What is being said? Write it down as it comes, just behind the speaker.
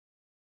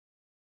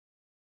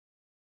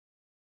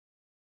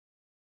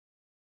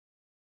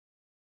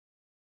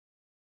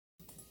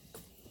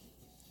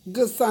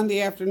Good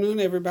Sunday afternoon,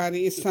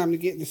 everybody. It's time to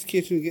get in this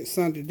kitchen and get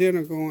Sunday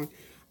dinner going.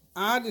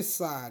 I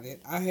decided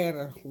I had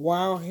a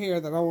wild hair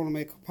that I want to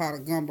make a pot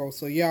of gumbo.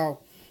 So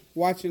y'all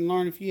watch and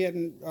learn. If you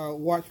hadn't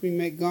watched me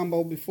make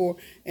gumbo before,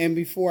 and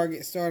before I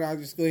get started, I'll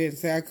just go ahead and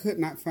say I could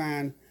not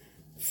find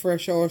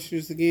fresh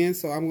oysters again,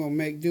 so I'm gonna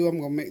make do.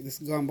 I'm gonna make this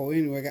gumbo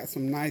anyway. Got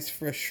some nice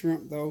fresh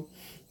shrimp though.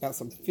 Got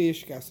some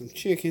fish. Got some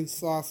chicken,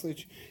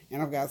 sausage,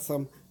 and I've got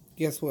some.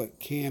 Guess what?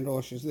 Canned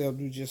oysters. They'll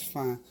do just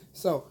fine.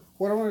 So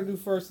what I want to do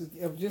first is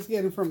just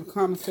getting from the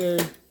commissary.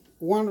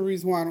 One of the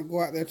reasons why I don't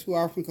go out there too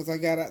often because I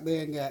got out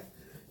there and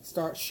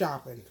start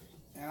shopping,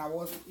 and I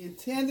wasn't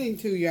intending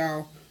to,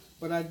 y'all,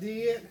 but I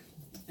did,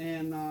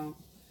 and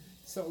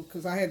so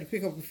because I had to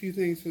pick up a few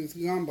things for this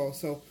gumbo.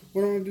 So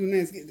what I'm gonna do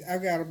next, I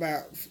got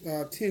about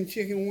 10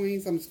 chicken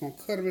wings. I'm just gonna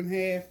cut them in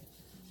half,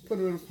 put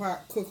them in a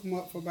pot, cook them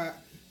up for about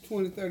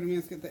 20-30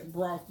 minutes, get that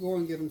broth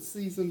going, get them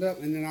seasoned up,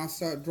 and then I'll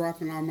start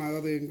dropping all my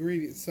other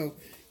ingredients. So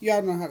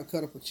y'all know how to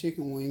cut up a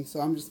chicken wing,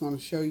 so I'm just going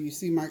to show you.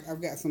 See,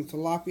 I've got some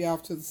tilapia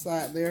off to the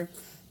side there,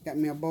 got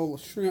me a bowl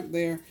of shrimp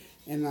there,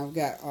 and I've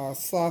got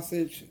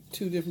sausage,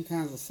 2 different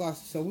kinds of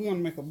sausage. So we're going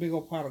to make a big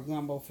old pot of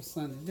gumbo for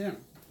Sunday dinner.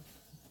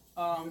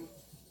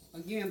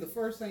 Again, the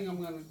first thing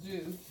I'm going to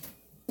do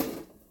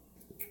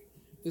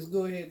is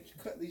go ahead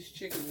and cut these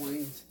chicken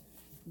wings.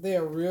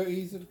 They're real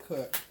easy to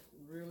cut.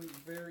 Really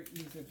very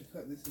easy to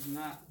cut. This is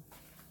not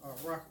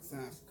rocket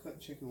science to cut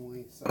chicken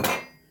wings. So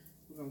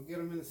we're going to get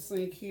them in the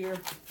sink here.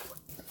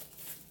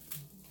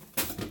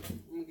 I'm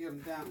going to get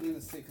them down in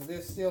the sink because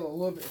they're still a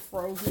little bit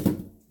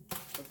frozen.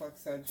 But like I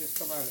said, I just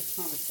come out of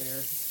the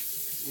commissary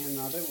and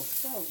they were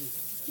frozen.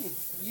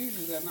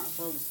 Usually they're not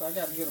frozen, so I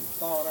got to get them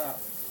thawed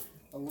out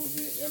a little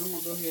bit. And I'm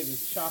going to go ahead and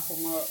chop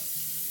them up.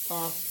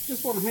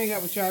 Just want to hang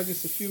out with y'all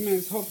just a few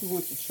minutes. Hope you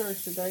went to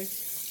church today.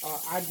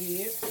 I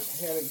did.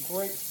 Had a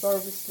great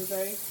service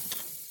today.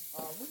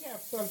 We have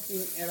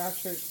something at our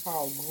church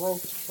called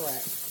Growth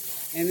Track.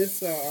 And it's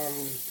a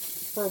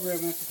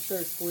program at the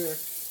church where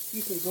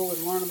you can go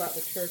and learn about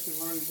the church and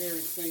learn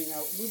various things.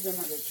 Now, we've been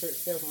at the church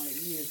 7 or 8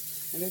 years,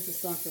 and this is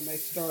something they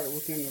started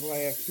within the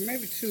last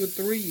maybe 2 or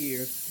 3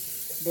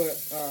 years. But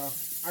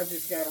I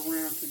just got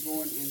around to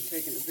going and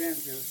taking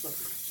advantage of it. So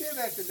share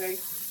that today.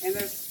 And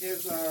as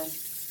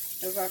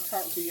I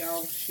talk to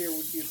y'all, share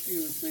with you a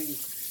few of the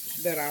things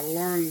that I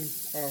learned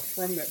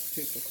from that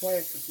particular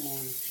class this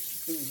morning.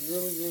 It was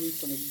really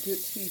some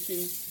good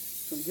teaching,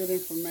 some good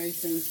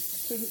information,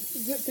 some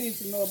good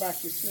things to know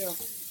about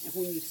yourself and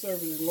when you're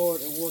serving the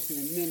Lord and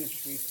working in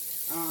ministry.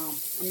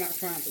 I'm not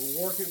trying to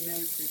work in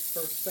ministry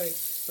per se,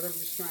 but I'm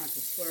just trying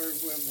to serve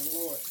where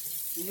the Lord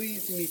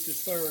leads me to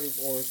serve,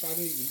 or if I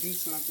need to do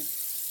something,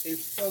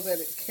 and so that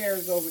it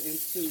carries over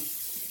into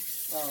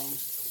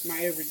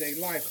my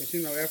everyday life. Because, you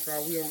know, after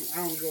all, I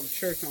don't go to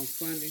church on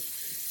Sunday.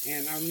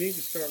 And I need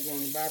to start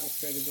going to Bible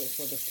study, but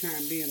for the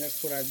time being,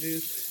 that's what I do.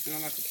 And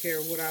I like to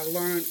carry what I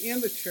learned in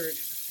the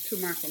church to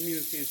my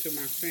community and to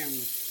my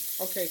family.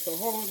 Okay, so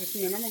hold on just a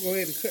minute. I'm going to go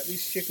ahead and cut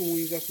these chicken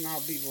wings up, and I'll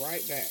be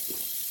right back.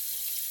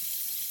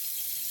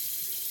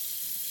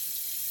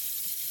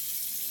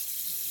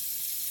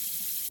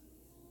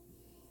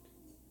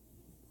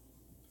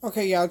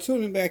 Okay, y'all,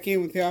 tuning back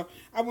in with y'all.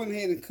 I went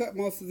ahead and cut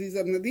most of these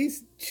up. Now,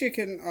 these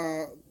chicken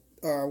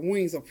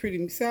wings are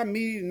pretty, see how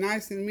meaty,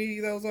 nice and meaty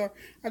those are?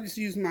 I just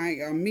use my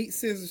meat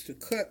scissors to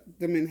cut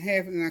them in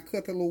half, and I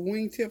cut the little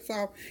wing tips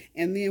off.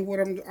 And then what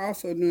I'm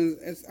also doing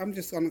is I'm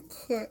just going to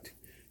cut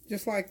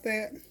just like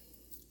that.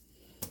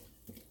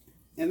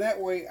 And that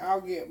way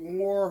I'll get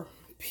more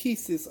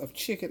pieces of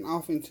chicken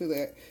off into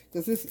that.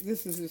 Because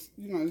this is just,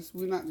 you know,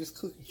 we're not just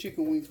cooking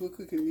chicken wings. We're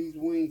cooking these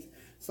wings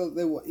so that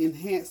they will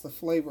enhance the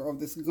flavor of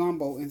this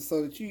gumbo. And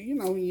so that you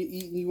know, when you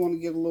eat, you want to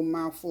get a little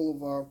mouthful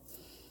of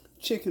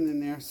chicken in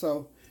there.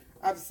 So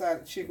I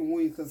decided chicken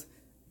wings because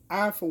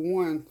I, for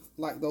one,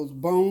 like those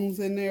bones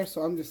in there.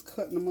 So I'm just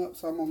cutting them up.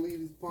 So I'm gonna leave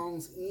these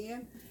bones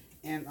in,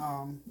 and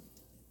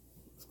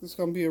it's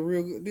gonna be a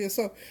real good deal.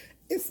 So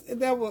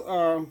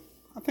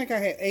I think I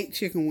had 8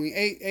 chicken wings,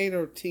 8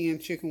 or 10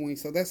 chicken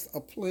wings. So that's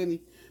a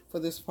plenty for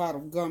this pot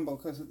of gumbo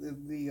because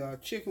the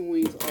chicken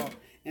wings are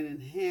an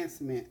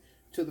enhancement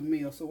to the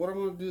meal. So what I'm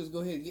gonna do is go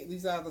ahead and get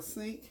these out of the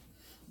sink,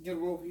 get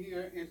them over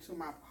here into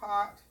my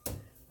pot.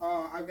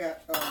 I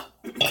got,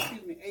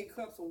 8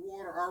 cups of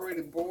water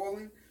already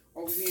boiling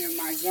over here in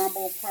my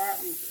gumbo pot.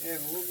 I'm going to add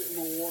a little bit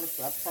more water,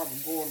 so I probably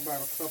boiled about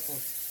a cup or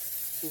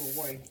 2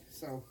 away.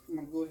 So I'm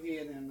going to go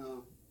ahead and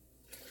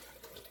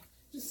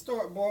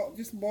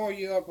just boil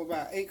you up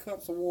about 8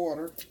 cups of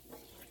water,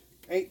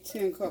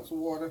 10 cups of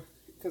water,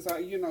 because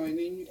and then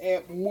you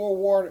add more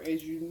water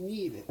as you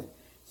need it.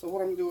 So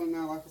what I'm doing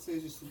now, like I said,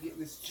 is just to get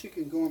this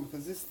chicken going,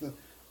 because this is the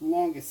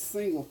longest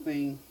single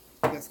thing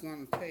that's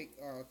going to take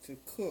to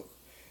cook.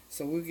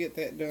 So we'll get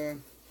that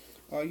done.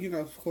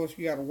 Of course,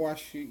 you got to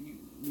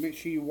make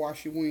sure you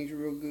wash your wings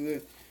real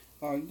good.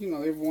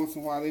 Every once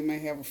in a while they may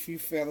have a few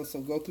feathers,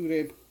 so go through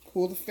there,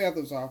 pull the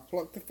feathers off,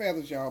 pluck the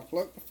feathers, y'all,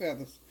 pluck the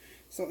feathers.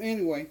 So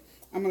anyway,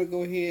 I'm going to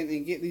go ahead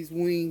and get these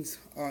wings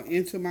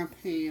into my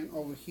pan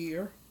over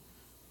here.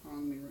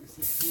 Let me rinse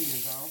this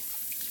pan off.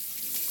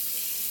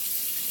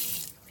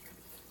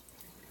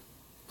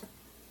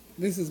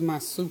 this is my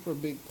super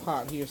big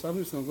pot here, so I'm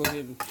just going to go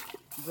ahead and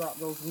drop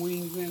those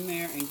wings in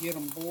there and get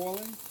them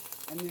boiling.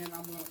 And then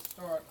I'm going to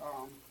start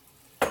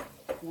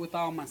with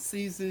all my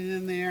seasoning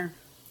in there.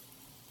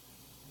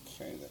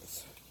 Okay,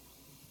 let's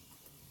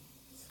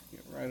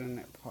get right in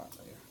that pot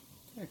there.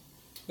 Okay,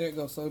 there it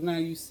goes. So now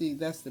you see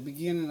that's the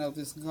beginning of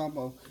this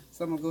gumbo.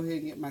 So I'm going to go ahead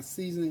and get my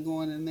seasoning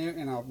going in there,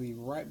 and I'll be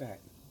right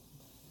back.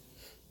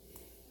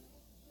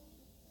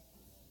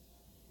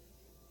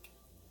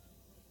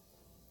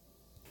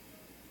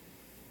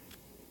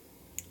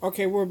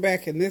 Okay, we're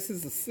back, and this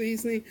is the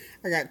seasoning.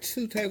 I got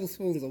 2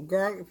 tablespoons of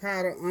garlic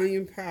powder,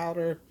 onion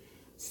powder,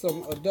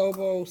 some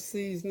adobo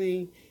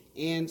seasoning,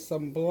 and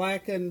some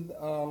blackened,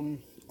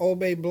 Old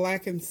Bay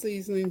blackened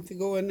seasoning to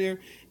go in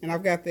there. And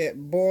I've got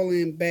that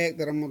boiling bag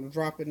that I'm going to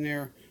drop in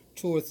there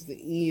towards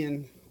the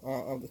end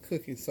of the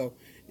cooking. So,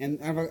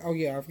 and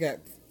I've got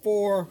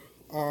 4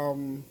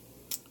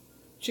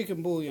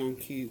 chicken bouillon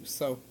cubes.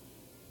 So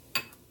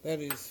that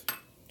is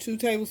 2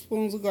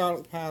 tablespoons of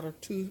garlic powder,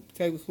 2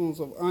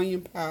 tablespoons of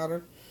onion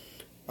powder,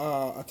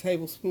 2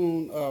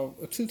 tablespoons of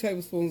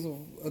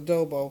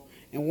adobo,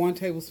 and 1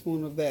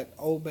 tablespoon of that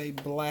Old Bay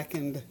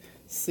blackened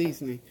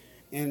seasoning.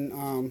 And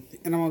I'm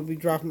going to be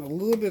dropping a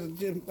little bit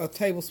of a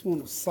tablespoon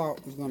of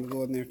salt is going to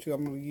go in there too.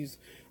 I'm going to use,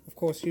 of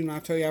course, I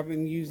told you I've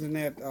been using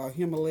that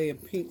Himalayan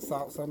pink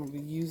salt, so I'm going to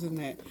be using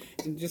that.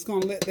 And just going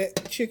to let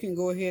that chicken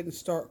go ahead and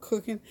start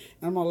cooking.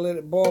 And I'm going to let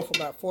it boil for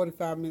about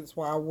 45 minutes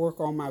while I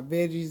work on my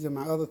veggies and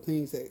my other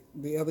things,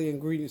 the other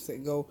ingredients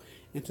that go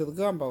into the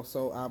gumbo.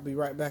 So I'll be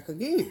right back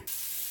again.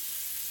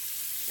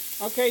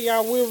 Okay,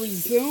 y'all, we're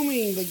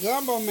resuming the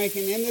gumbo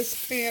making. In this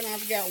pan,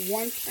 I've got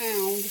 1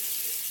 pound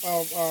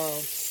of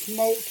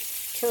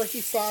smoked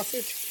turkey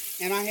sausage,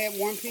 and I had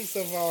 1 piece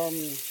of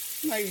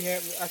I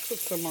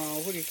cooked some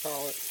what do you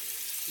call it,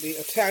 the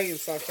Italian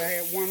sausage.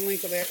 I had 1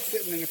 link of that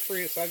sitting in the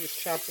fridge, so I just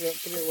chopped it up,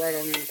 put it right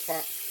on in the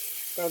pot.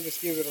 So I'll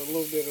just give it a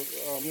little bit of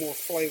more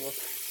flavor.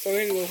 So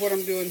anyway, what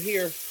I'm doing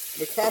here,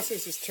 because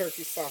this is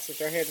turkey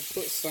sausage, I had to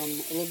put a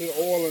little bit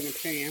of oil in the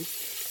pan,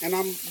 and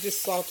I'm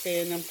just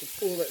sauteing them to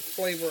pull that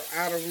flavor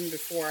out of them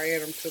before I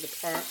add them to the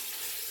pot.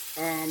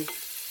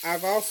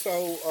 I've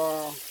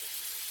also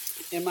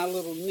in my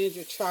little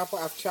Ninja chopper,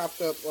 I've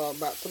chopped up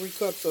about 3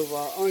 cups of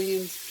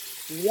onions,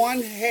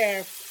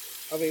 1/2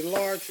 of a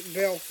large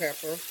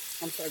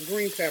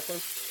green pepper,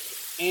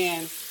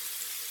 and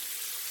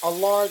a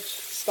large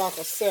stalk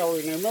of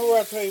celery. Now, remember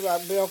I told you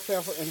about bell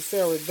pepper and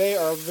celery? They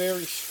are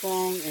very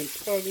strong and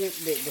pungent,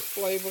 the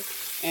flavor.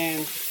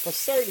 And for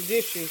certain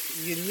dishes,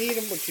 you need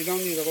them, but you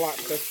don't need a lot,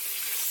 because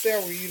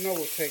celery,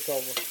 will take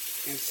over.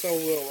 And so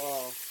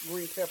will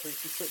green pepper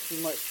if you put too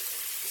much.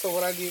 So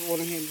what I did,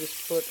 went ahead and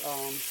just put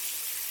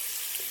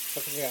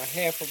like I said,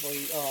 1/2 of a,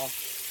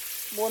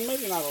 well,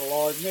 maybe not a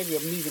large, maybe a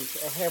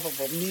 1/2 of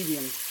a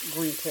medium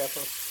green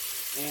pepper,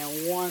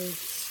 and 1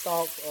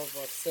 stalk of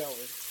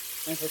celery.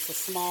 And if it's a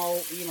small,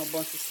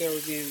 bunch of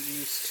celery, then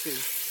use 2.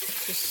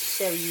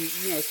 Just so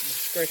it's a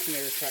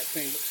discretionary type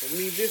thing. But for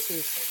me, this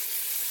is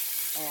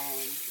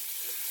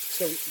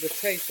the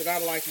taste that I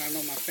like, and I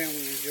know my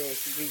family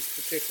enjoys these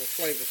particular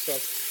flavors. So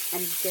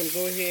I'm just going to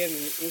go ahead,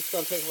 and it's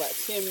going to take about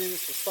 10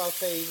 minutes to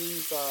saute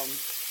these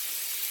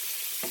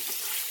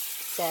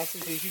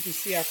sausages. You can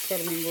see I've cut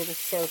them in little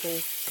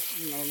circles,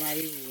 not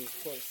even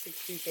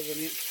 1/16 of an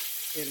inch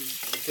in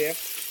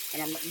depth.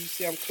 And you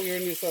see I'm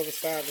clearing this other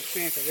side of the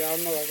pan, because y'all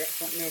know I got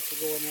something else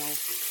going on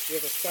the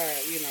other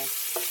side.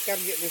 Got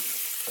to get this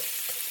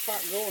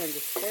pot going. The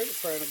flavor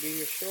trying to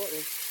be here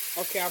shortly.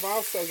 Okay, I've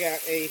also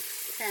got a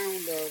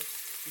pound of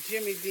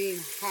Jimmy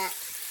Dean hot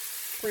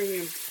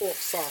premium pork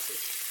sausage.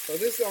 So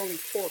this is the only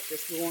pork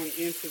that's going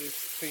into this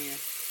pan,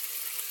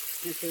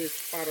 into this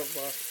pot of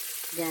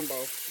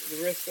gumbo.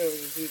 The rest of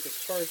it is either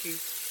turkey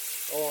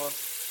or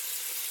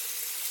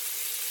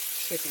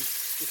chicken.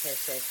 Okay,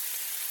 so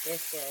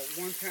that's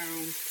 1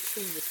 pound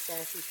tube of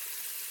sausage.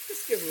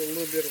 Just give it a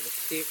little bit of a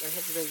kick. I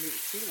hope it don't get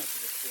too much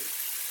of a kick.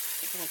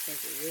 I don't think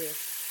it will.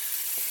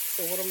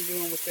 So what I'm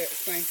doing with that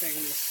same thing,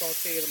 I'm going to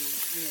saute it. I'm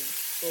going to,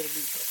 sort of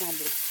be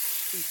crumbly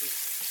pieces.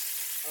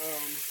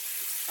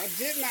 I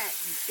did not,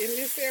 in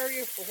this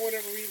area, for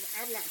whatever reason,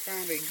 I've not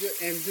found a good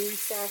andouille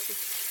sausage.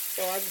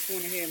 So I just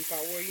went ahead and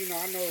thought, well,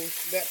 I know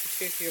that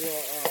particular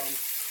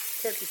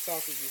turkey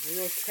sausage is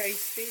real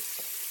tasty,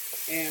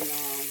 and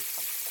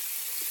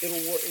it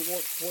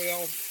works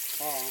well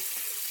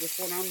with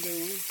what I'm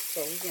doing.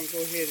 So we're going to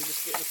go ahead and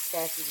just get the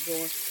sausage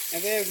going. And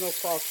there's no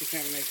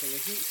cross-contamination.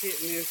 The heat's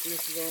hitting this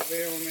is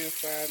there on their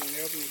side, and the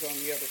other one's on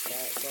the other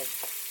side. So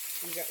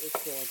we got this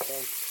going. So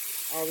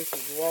all this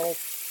is raw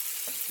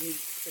meat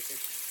chicken.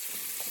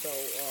 So,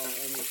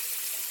 and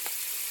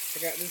I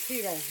got this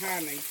heat on high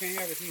now. You can't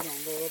have the heat on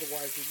low,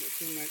 otherwise you get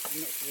too much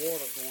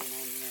water going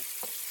on in there.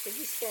 So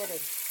just sort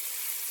of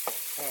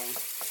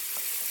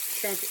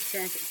chunk it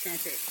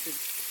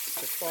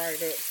to fry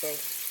it up. So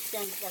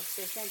like I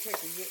said, it's going to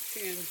take a good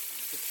 10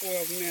 to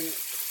 12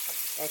 minutes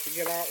to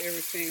get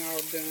everything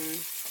all done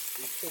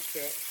and cooked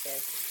up. So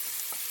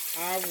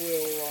I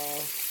will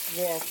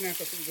go off now,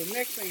 because the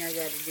next thing I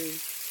got to do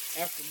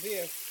after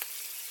this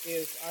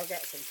is I've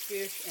got some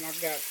fish and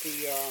I've got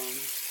the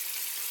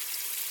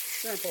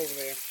shrimp over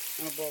there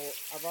in a bowl.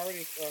 I've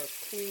already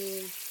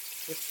cleaned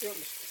the shrimp,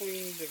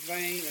 cleaned the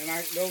vein, and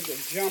those are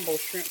jumbo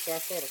shrimp, so I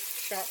sort of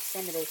chopped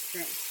some of those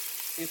shrimp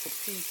into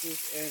pieces,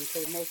 and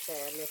for the most part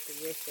I left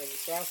the rest of it.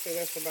 So I'll say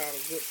that's about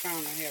a good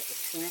pound and a half of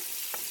shrimp.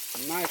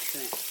 Nice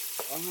shrimp.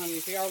 Honey,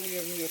 if y'all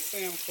live near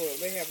Sam's Club,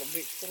 they have a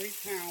big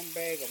 3-pound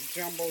bag of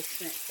jumbo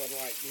shrimp for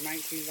like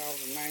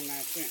 $19.99.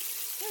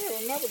 I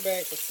have another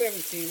bag for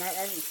 $17. I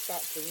didn't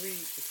stop to read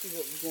to see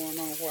what was going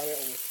on, why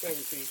that one was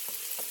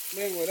 $17.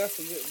 But anyway,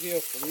 that's a good deal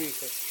for me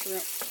because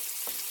shrimp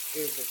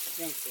is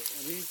expensive.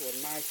 And these were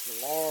nice,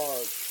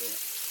 large shrimp.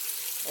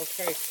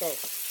 Okay, so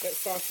that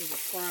sausage is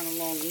frying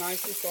along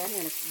nicely, so I'm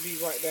going to be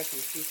right back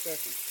in a few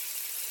seconds.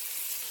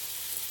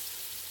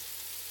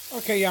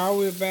 Okay, y'all,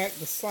 we're back.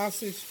 The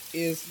sausage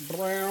is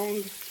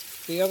browned.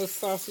 The other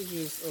sausage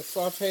is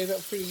sauteed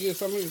up pretty good,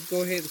 so I'm going to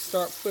go ahead and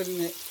start putting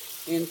it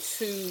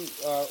into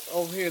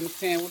over here in the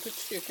pan with the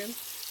chicken.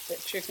 That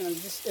chicken,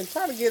 and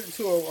try to get it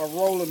to a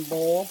rolling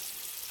boil,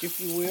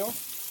 if you will.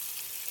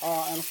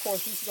 And of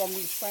course, this is going to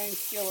be the same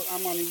skillet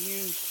I'm going to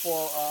use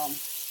for.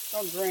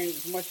 Don't drain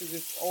as much of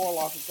this oil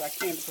off as I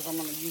can because I'm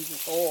going to use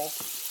this oil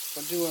for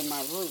doing my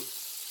roux.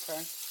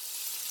 Okay,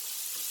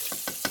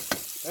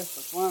 that's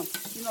the fun.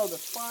 You know, the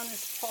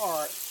funnest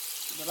part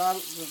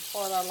the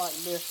part I like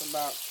best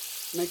about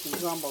making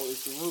gumbo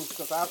is the roux,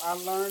 because I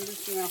learned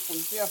this now from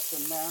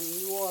Justin down in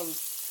New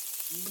Orleans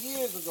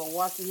years ago,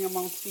 watching him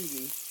on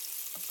TV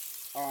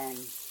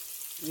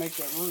make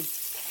that roux,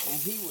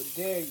 and he would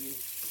dare you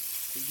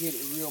to get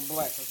it real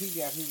black, because he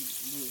got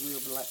his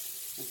real black,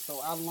 and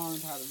so I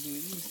learned how to do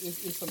it.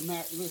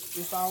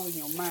 It's all in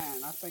your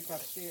mind. I think I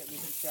shared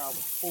this with y'all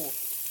before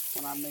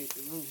when I made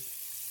the roux.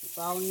 It's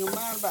all in your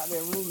mind about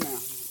that roux now.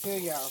 I tell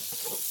y'all,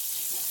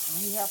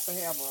 you have to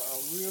have a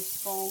real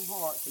strong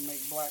heart to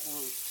make black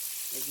roux.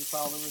 That's just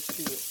all there is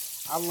to it.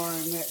 I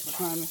learned that, because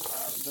honey,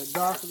 the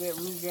darker that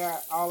roux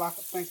got, all I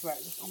could think about,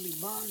 it's going to be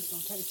burned, it's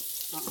going to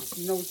taste.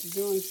 You know what you're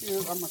doing,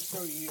 Shiv? I'm going to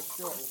show you here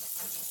shortly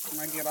when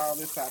I get all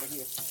this out of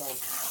here. So,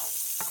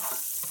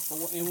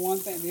 and one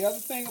thing, the other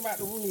thing about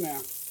the roux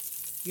now,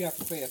 you have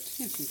to pay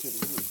attention to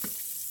the roux.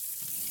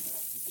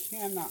 You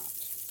cannot.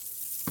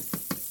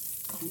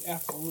 You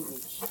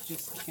absolutely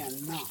just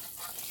cannot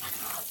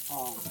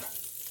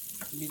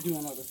be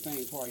doing other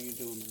things while you're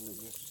doing the roux.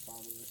 That's just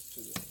all there is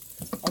to it.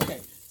 Okay,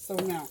 so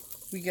now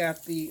we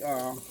got the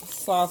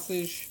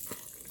sausage,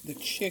 the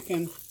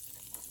chicken,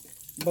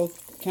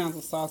 both kinds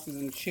of sausage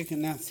and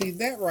chicken. Now, see,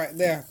 that right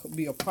there could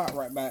be a pot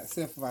right by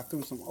itself if I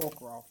threw some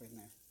okra off in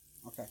there.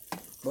 Okay,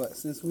 but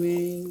since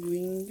we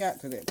ain't got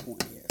to that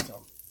point yet,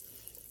 so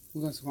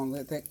we're just gonna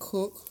let that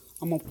cook.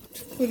 I'm gonna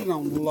put it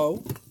on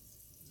low.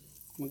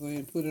 I'm gonna go ahead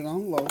and put it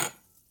on low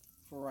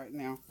for right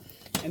now,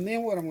 and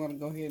then what I'm gonna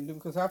go ahead and do,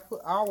 because I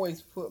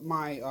always put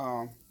my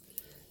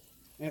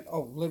and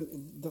don't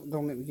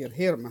let me get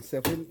ahead of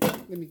myself.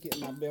 Let me get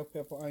my bell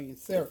pepper, onion,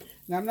 celery.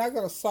 Now I'm not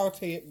gonna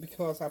saute it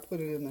because I put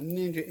it in the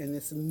Ninja and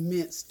it's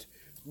minced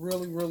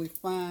really, really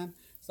fine.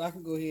 So I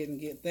can go ahead and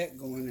get that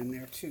going in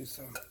there too.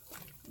 So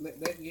let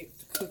that get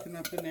cooking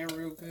up in there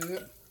real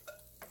good.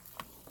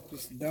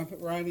 Just dump it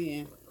right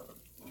in.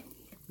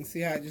 You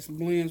see how it just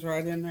blends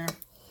right in there?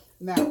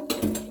 Now,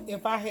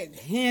 if I had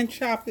hand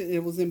chopped it,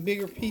 it was in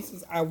bigger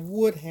pieces, I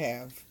would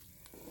have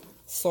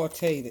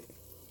sauteed it.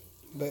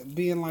 But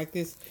being like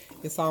this,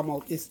 it's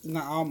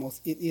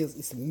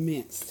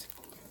minced.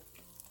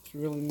 It's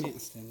really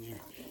minced in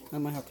there.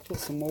 I'm going to have to put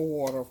some more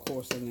water, of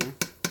course, in there,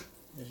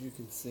 as you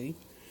can see.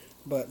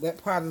 But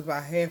that pot is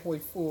about halfway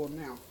full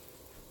now.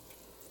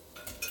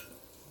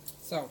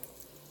 So,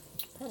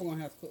 probably going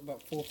to have to put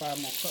about 4 or 5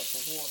 more cups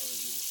of water in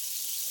there.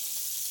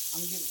 I'm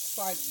getting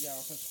excited,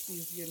 y'all, because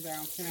it's getting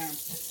down time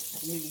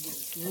for me to get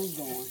this roux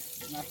going.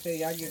 And I tell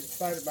you, I get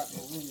excited about the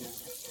roux now.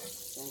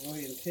 So I'll go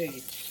ahead and tell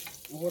you.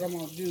 And what I'm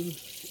going to do,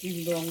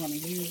 even though I'm going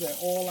to use that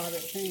oil out of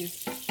that pan,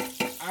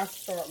 I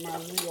start my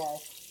roux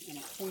off in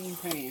a clean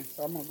pan.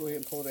 So I'm going to go ahead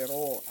and pull that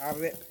oil out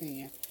of that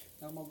pan.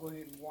 And I'm going to go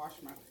ahead and wash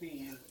my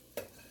pan.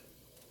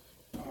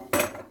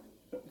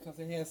 Because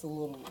it has a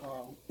little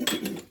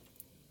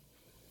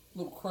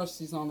little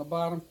crusties on the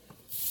bottom.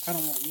 I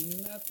don't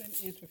want nothing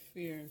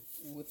interfering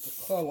with the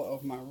color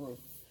of my roux.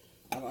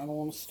 I don't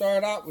want to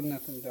start out with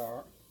nothing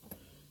dark.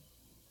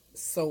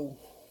 So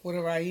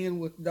whatever I end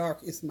with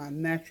dark is my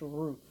natural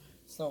roux.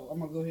 So I'm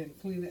going to go ahead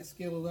and clean that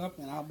skillet up,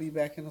 and I'll be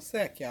back in a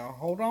sec, y'all.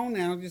 Hold on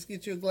now. Just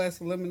get you a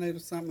glass of lemonade or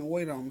something and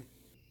wait on me.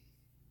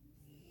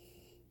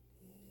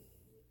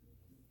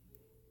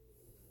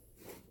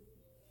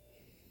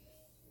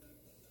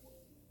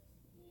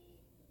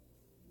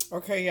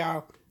 Okay,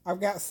 y'all. I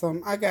got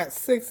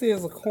 6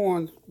 ears of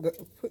corn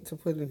to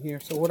put in here.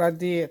 So what I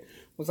did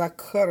was I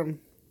cut them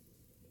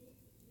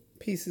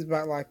pieces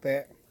about like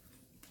that.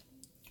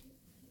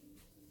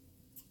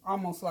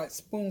 Almost like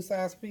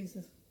spoon-sized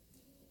pieces.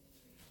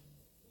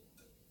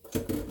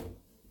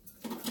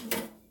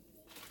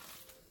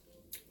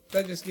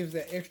 That just gives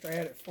that extra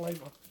added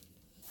flavor.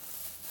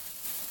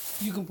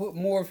 You can put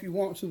more if you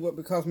want to, but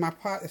because my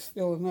pot is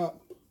filling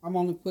up, I'm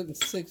only putting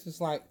 6.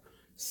 It's like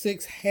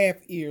 6 half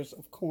ears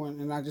of corn,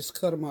 and I just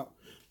cut them up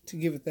to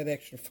give it that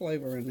extra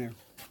flavor in there.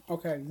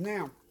 Okay,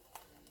 now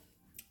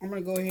I'm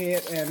gonna go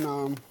ahead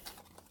and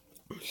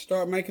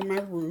start making my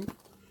roux,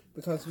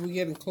 because we're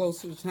getting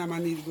close to the time I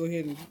need to go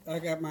ahead and I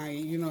got my,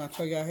 you know, I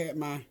told you I had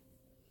my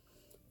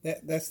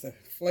that's the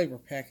flavor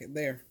packet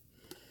there.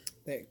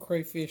 That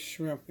crayfish,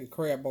 shrimp, and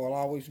crab boil. I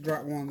always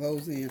drop one of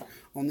those in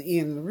on the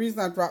end. And the reason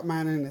I drop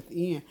mine in at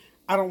the end,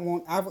 I don't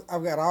want,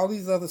 I've got all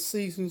these other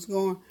seasonings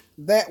going.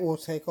 That will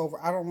take over.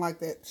 I don't like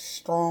that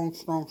strong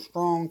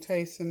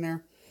taste in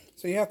there.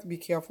 So you have to be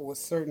careful with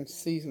certain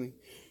seasoning.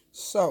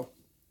 So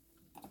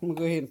I'm going to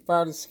go ahead and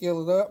fire the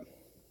skillet up.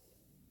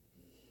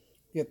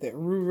 Get that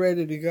roux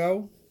ready to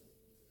go.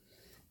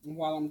 And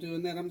while I'm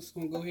doing that, I'm just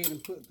going to go ahead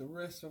and put the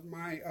rest of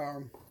my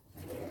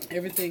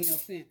everything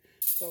else in.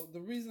 So the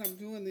reason I'm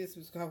doing this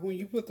is because when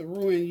you put the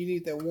roux in, you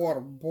need that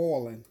water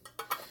boiling.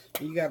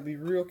 And you got to be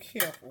real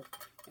careful.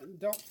 And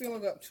don't fill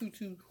it up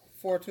too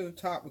far to the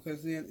top,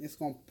 because then it's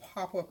going to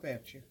pop up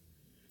at you.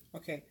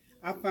 Okay,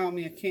 I found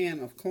me a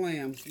can of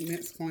clams,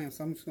 minced clams,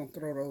 so I'm just going to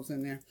throw those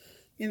in there.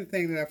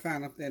 Anything that I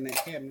find up there in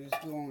that cabinet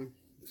is going,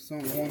 it's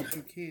only 1 or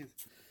 2 cans.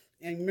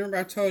 And remember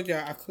I told you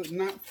I could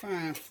not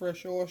find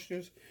fresh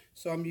oysters,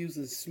 so I'm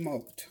using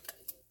smoked.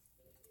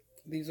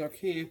 These are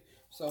canned.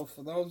 So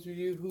for those of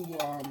you who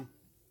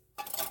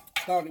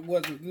thought it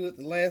wasn't good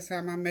the last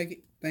time I make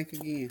it, think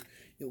again.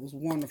 It was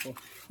wonderful.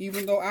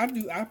 Even though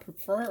I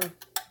prefer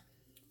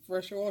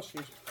fresh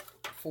oysters.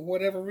 For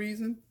whatever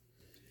reason,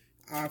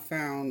 I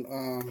found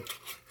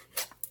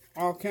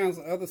all kinds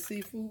of other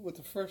seafood with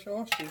the fresh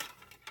oysters.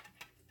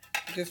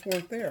 Just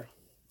weren't there.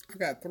 I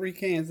got 3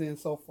 cans in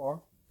so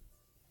far.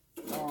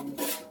 I'm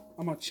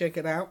going to check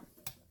it out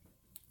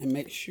and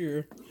make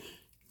sure.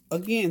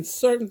 Again,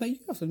 certain things,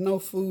 you have to know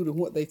food and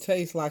what they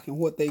taste like and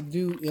what they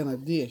do in a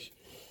dish.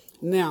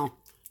 Now,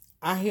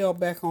 I held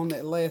back on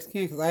that last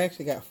can because I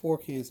actually got 4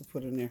 cans to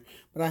put in there.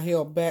 But I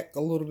held back a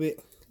little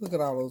bit. Look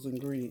at all those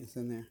ingredients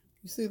in there.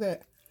 You see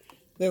that?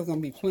 There's going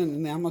to be plenty.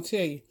 Now, I'm going to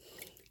tell you,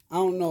 I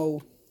don't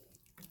know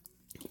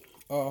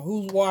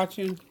who's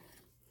watching,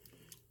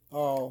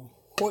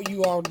 what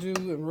you all do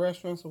in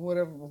restaurants or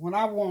whatever. But when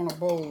I want a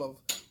bowl of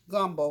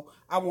gumbo,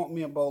 I want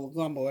me a bowl of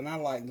gumbo, and I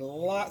like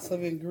lots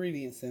of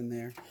ingredients in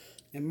there.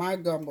 And my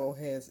gumbo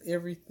has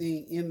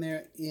everything in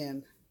there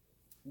in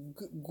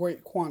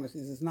great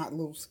quantities. It's not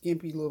little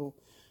skimpy little,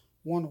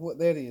 wonder what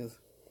that is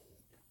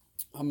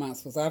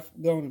amounts, because I've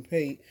gone and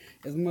paid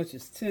as much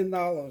as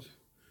 $10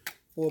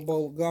 for a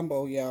bowl of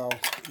gumbo, y'all.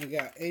 I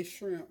got 8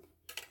 shrimp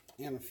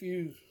and a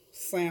few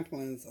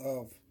samplings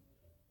of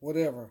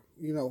whatever,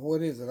 you know,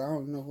 what is it? I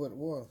don't know what it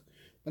was.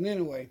 But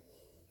anyway,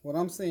 what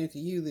I'm saying to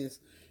you is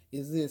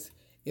this: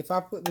 if I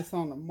put this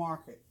on the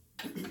market,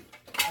 I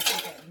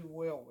think I'd do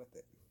well with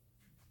it.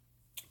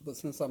 But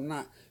since I'm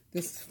not,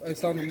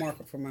 it's on the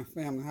market for my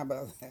family. How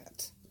about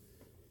that?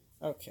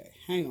 Okay,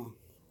 hang on.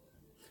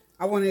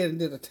 I went ahead and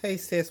did a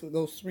taste test with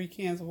those 3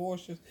 cans of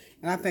oysters,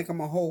 and I think I'm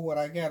going to hold what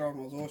I got on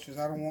those oysters.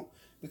 I don't want,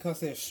 because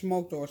they're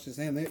smoked oysters,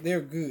 and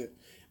they're good.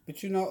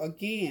 But, you know,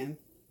 again,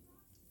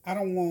 I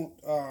don't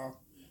want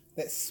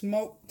that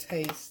smoked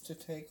taste to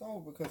take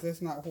over, because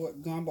that's not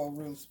what gumbo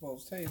really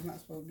supposed to taste. It's not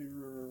supposed to be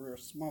real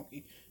smoky.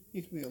 It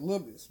needs to be a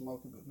little bit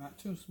smoky, but not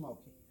too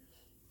smoky.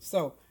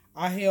 So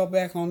I held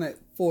back on that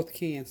 4th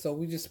can. So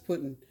we're just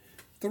putting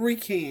 3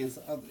 cans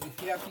of,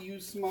 if you have to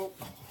use smoke,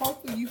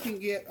 hopefully you can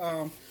get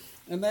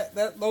and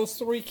those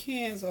 3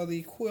 cans are the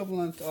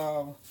equivalent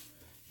of,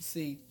 let's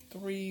see,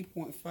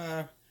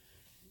 3.5,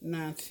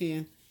 9,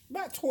 10,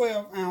 about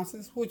 12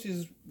 ounces, which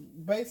is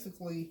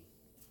basically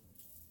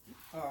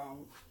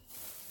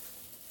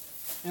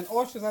and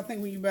oysters, I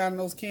think when you buy in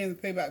those cans, you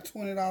pay about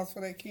 $20 for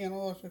that can of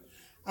oysters.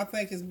 I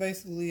think it's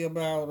basically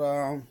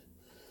about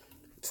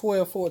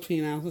 12,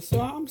 14 ounces.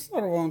 So I'm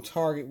sort of on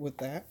target with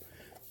that.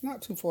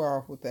 Not too far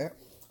off with that.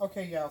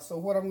 Okay, y'all. So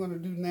what I'm going to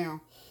do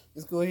now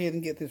is go ahead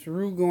and get this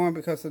roux going,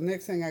 because the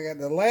last thing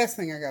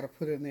I got to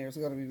put in there is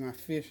going to be my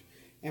fish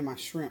and my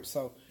shrimp.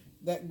 So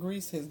that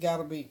grease has got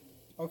to be,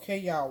 okay,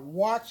 y'all,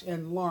 watch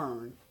and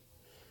learn.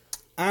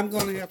 I'm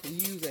going to have to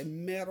use a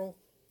metal,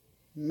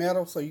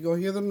 so you're going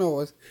to hear the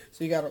noise.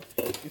 So you got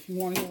to, if you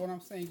want to hear what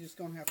I'm saying, you're just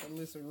going to have to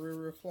listen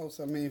real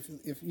close. I mean,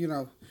 if you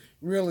know,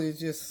 really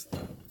it's just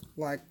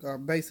like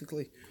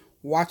basically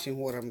watching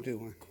what I'm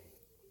doing.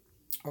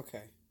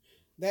 Okay.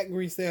 That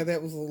grease there,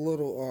 that was a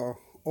little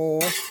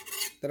oil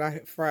that I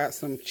had fried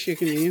some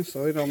chicken in,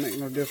 so it don't make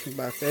no difference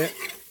about that.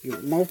 You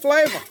want more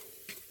flavor.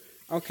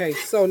 Okay,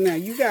 so now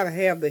you got to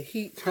have the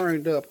heat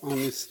turned up on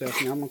this stuff.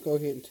 Now I'm going to go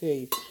ahead and tell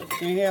you, you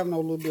can't have no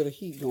little bit of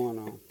heat going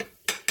on.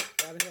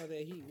 Got to have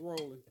that heat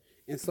rolling.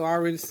 And so I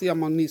already see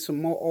I'm going to need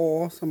some more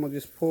oil, so I'm going to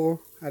just pour.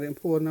 I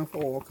didn't pour enough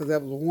oil because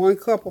that was 1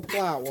 cup of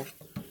flour.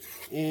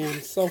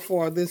 And so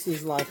far, this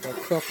is like a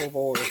cup of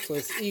oil. So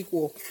it's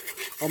equal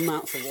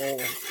amounts of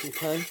oil,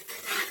 okay?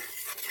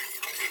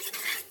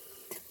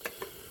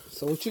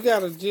 So what you got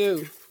to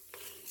do,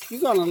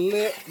 you're going to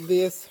let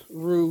this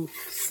roux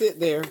sit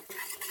there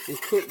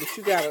and cook, but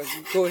you got to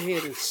go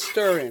ahead and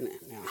stir in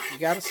it now. You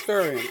got to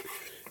stir in it.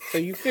 So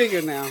you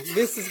figure now,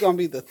 this is going to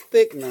be the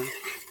thickener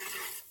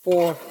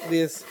for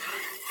this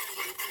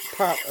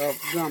pot of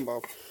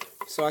gumbo.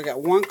 So I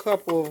got 1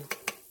 cup of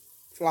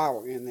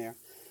flour in there.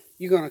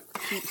 You're going to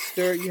keep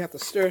stirring. You have to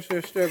stir,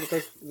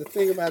 because the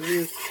thing about it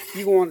is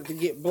you want it to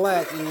get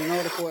black, and in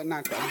order for it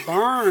not to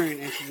burn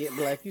and to get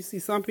black, you see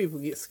some people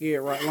get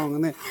scared right along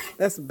in there.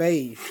 That's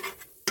beige.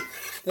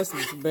 That's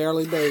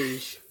barely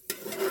beige.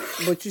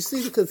 But you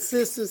see the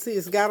consistency,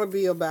 it's got to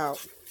be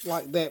about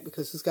like that,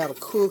 because it's got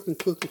to cook and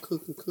cook and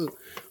cook and cook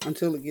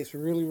until it gets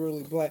really,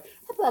 really black.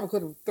 I probably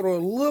could have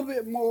thrown a little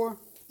bit more,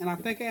 and I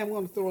think I am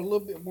going to throw a little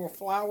bit more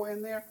flour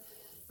in there,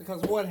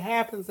 because what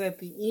happens at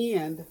the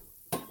end,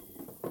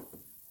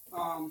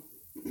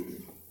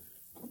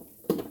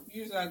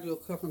 usually I do a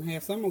cup and a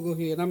half, so I'm going to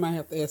go ahead, I might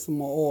have to add some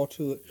more oil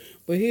to it.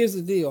 But here's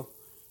the deal.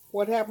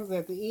 What happens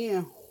at the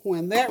end,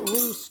 when that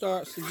roux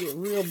starts to get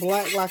real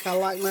black like I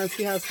like mine,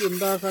 see how it's getting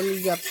dark on you,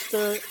 you got to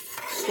stir it.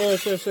 Stir.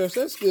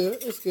 It's good.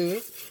 It's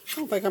good. I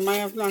don't think I might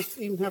have not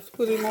even have to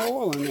put any more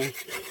oil in there.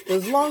 But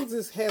as long as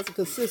it has a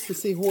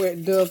consistency where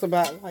it does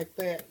about like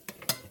that,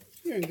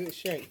 you're in good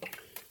shape.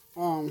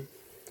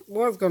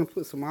 Was going to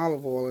put some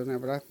olive oil in there,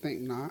 but I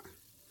think not.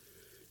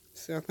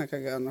 See, I think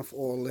I got enough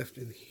oil left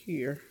in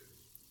here.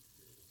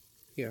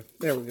 Yeah,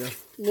 there we go.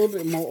 A little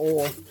bit more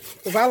oil.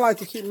 Because I like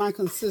to keep my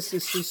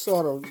consistency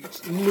sort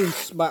of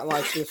loose, about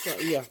like this.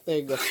 Yeah, there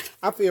you go.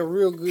 I feel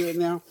real good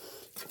now.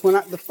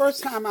 The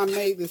first time I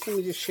made this, let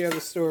me just share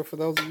the story for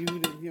those of you who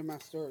didn't hear my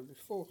story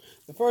before.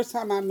 The first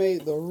time I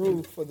made the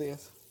roux for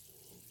this,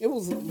 it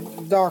was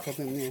darker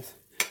than this.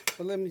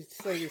 But let me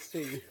say this to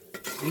you.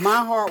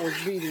 My heart was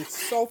beating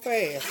so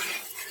fast,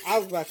 I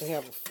was about to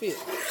have a fit.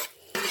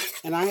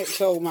 And I had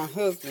told my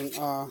husband,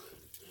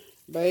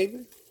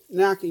 baby,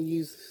 now I can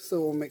use, so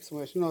it won't make so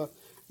much noise.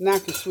 Now I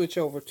can switch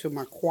over to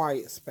my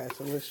quiet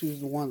spatula. Let's use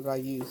the one that I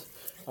use.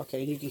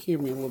 Okay, you can hear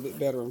me a little bit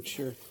better, I'm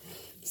sure.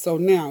 So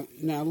now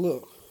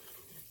look.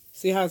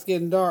 See how it's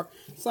getting dark?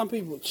 Some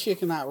people would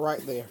chicken out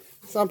right there.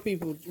 Some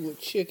people would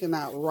chicken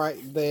out right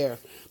there.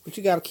 But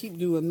you got to keep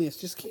doing this.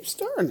 Just keep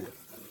stirring it.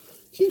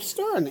 Keep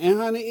stirring it. And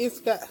honey, it's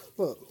got,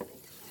 look.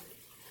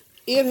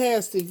 It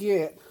has to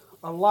get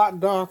a lot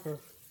darker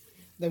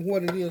than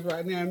what it is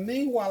right now. And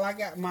meanwhile, I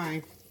got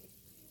my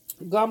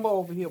gumbo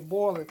over here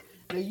boiling.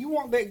 Now, you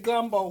want that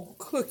gumbo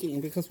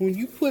cooking, because when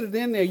you put it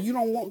in there, you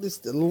don't want this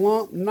to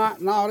lump, knot,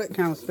 and all that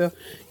kind of stuff.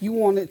 You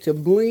want it to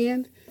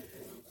blend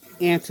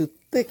and to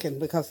thicken,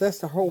 because that's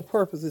the whole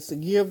purpose, is to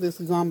give this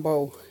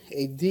gumbo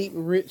a deep,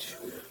 rich,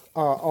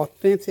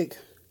 authentic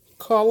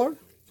color.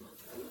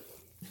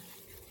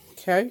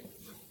 Okay.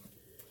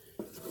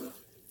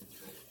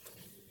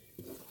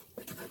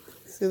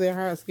 See there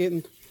how it's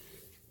getting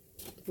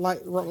light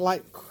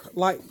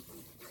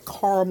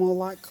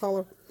caramel-like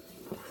color.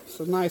 It's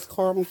a nice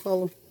caramel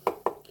color.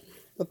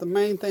 But the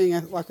main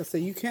thing, like I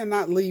said, you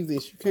cannot leave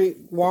this. You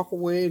can't walk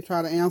away and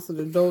try to answer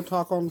the door,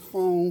 talk on the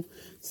phone,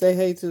 say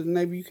hey to the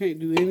neighbor. You can't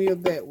do any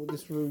of that with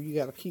this roux. You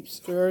got to keep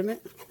stirring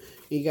it.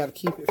 And you got to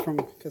keep it from,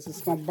 because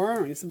it's going to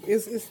burn.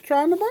 It's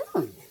trying to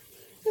burn.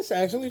 It's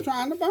actually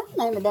trying to burn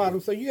on the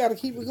bottom. So you got to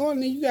keep it going.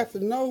 And then you got to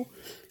know,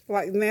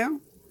 like now,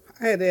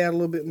 I had to add a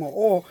little bit more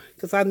oil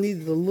because I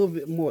needed a little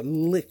bit more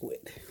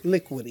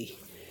liquidy.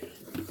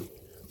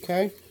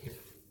 Okay.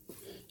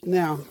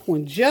 Now,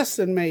 when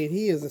Justin made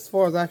his, as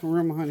far as I can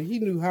remember, honey, he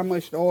knew how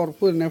much the oil to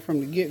put in there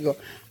from the get-go.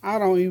 I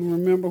don't even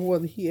remember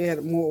whether he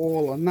added more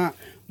oil or not,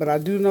 but I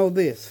do know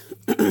this.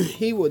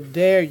 He would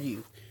dare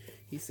you.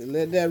 He said,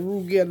 let that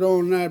roux get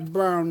on that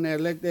brown there.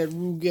 Let that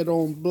roux get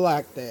on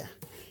black there.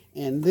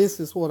 And this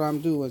is what I'm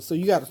doing. So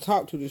you got to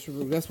talk to this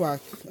roux. That's why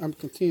I'm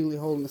continually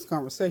holding this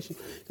conversation,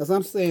 because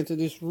I'm saying to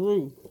this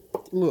roux,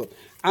 look,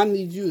 I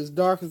need you as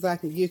dark as I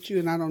can get you,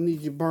 and I don't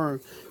need you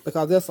burned,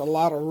 because that's a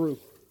lot of roux.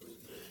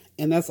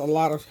 And that's a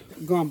lot of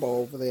gumbo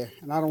over there.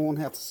 And I don't want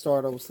to have to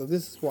start over. So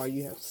this is why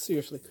you have to,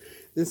 seriously,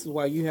 this is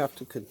why you have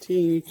to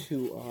continue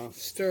to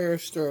stir.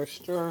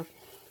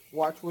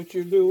 Watch what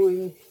you're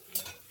doing.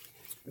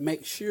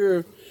 Make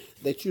sure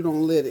that you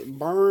don't let it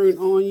burn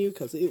on you,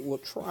 because it will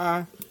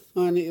try,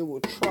 honey, it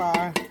will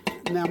try.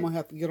 Now I'm going to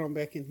have to get on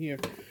back in here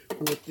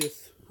with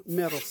this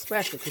metal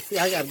spatula, because see,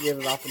 I got to get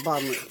it off the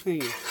bottom of the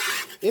pan.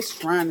 It's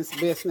trying its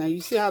best now.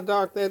 You see how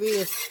dark that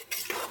is?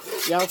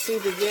 Y'all see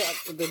the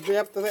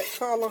depth of that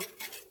color?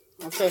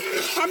 Okay.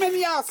 How many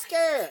of y'all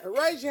scared?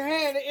 Raise your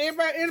hand.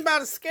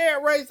 Anybody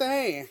scared? Raise your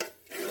hand.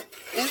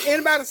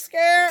 Anybody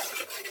scared?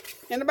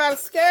 Anybody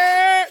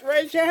scared?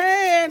 Raise your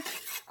hand.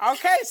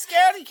 Okay,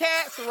 scaredy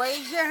cats,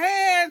 raise your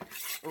hand.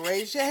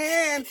 Raise your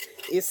hand.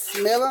 It's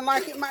smelling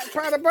like it might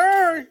try to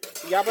burn.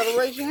 Y'all better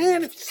raise your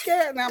hand if you're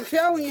scared. Now I'm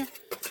telling you,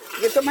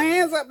 get them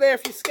hands up there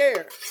if you're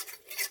scared.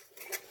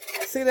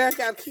 See that?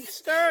 Gotta keep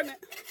stirring it.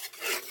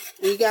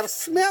 And you gotta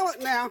smell it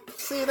now.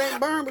 See, it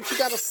ain't burned, but you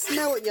gotta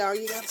smell it, y'all.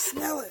 You gotta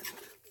smell it.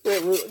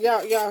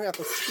 Y'all have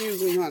to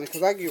excuse me, honey,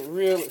 because I get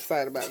real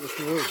excited about this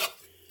roux.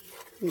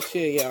 Let me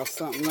tell y'all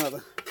something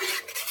other.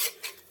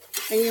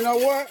 And you know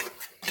what?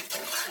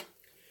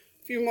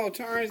 A few more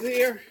turns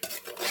here,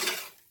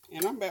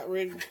 and I'm about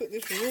ready to put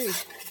this roux.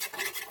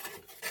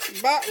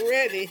 About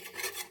ready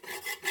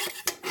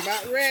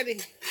About ready.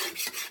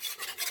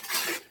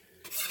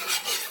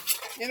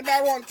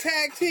 Anybody want to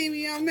tag team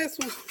me on this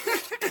one?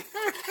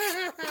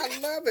 I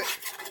love it.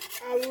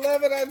 I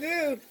love it, I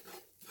do.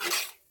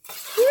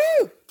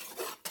 Woo!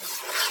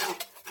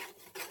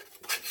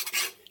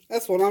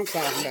 That's what I'm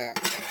talking about.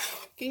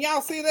 Can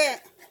y'all see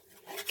that?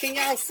 Can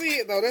y'all see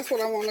it though? That's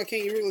what I want to know.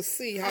 Can you really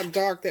see how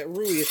dark that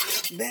roux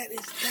is? That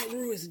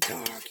roux is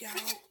dark, y'all.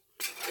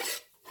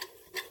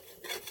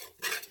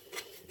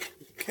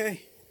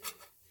 Okay.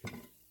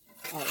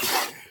 All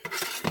right.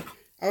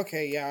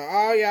 Okay, y'all.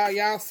 All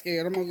y'all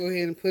scared. I'm gonna go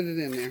ahead and put it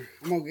in there.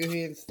 I'm gonna go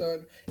ahead and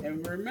start.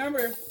 And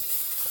remember,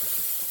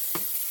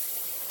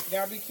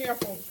 y'all be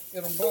careful.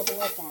 It'll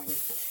bubble up on you.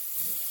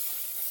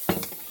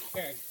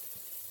 Okay.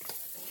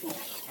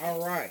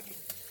 All right.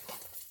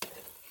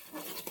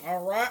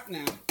 All right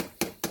now.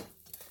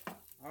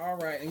 All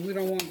right, and we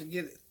don't want to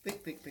get it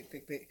thick.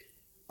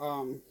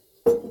 You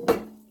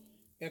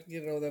have to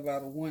get it over there by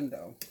the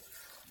window.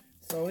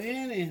 So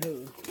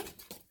anywho,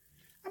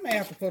 I may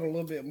have to put a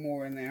little bit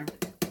more in there.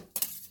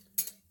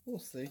 We'll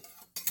see.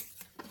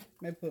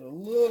 May put a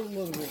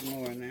little bit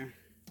more in there.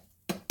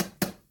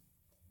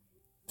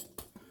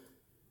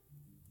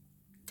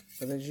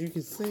 But as you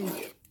can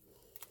see,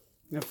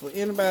 now for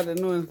anybody that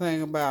knows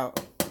anything about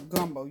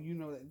gumbo, you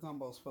know that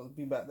gumbo is supposed to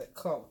be about that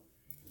color.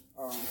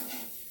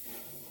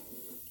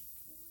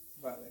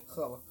 About that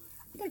color.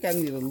 I think I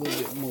need a little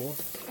bit more.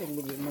 A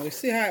little bit more. You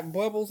see how it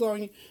bubbles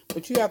on you?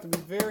 But you have to be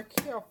very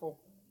careful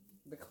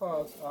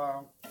because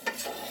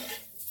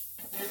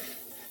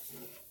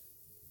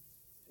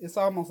it's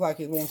almost like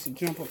it wants to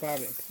jump up out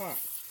of the pot.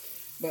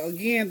 But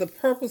again, the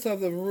purpose of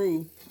the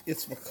roux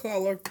is for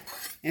color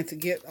and to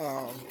get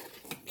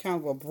kind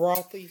of a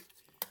brothy,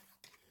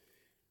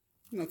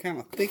 you know, kind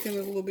of thicken it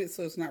a little bit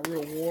so it's not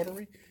real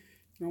watery.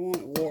 You don't want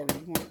it watery.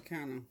 You want it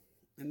kind of,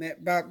 and that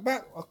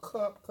about a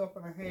cup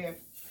and a half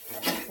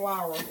of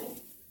flour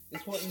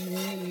is what you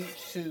need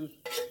to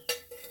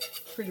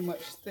pretty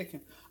much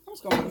thicken. I'm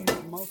just going to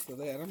use most of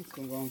that. I'm just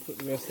going to go and put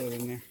the rest of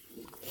it in there.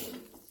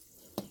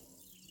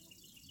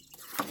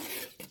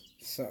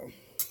 So,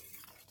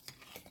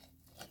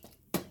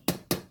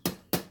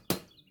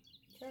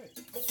 okay.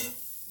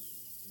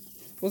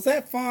 Was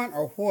that fun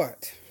or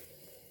what?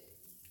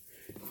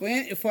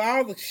 For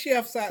all the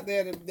chefs out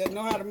there that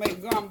know how to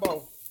make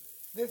gumbo,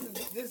 this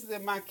is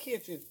in my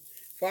kitchen.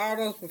 For all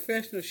those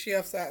professional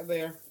chefs out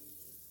there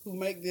who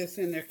make this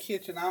in their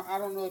kitchen, I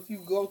don't know if you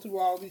go through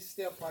all these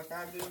steps like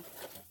I do.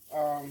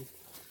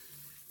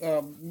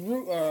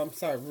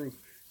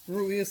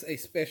 Roux is a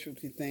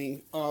specialty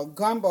thing.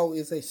 Gumbo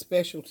is a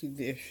specialty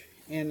dish,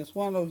 and it's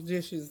one of those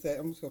dishes that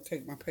I'm just gonna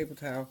take my paper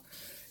towel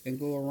and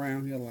go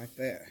around here like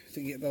that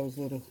to get those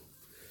little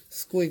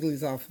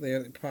squigglies off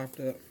there that popped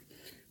up.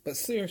 But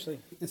seriously,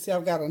 and see,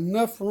 I've got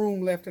enough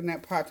room left in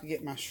that pot to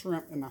get my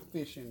shrimp and my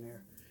fish in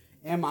there.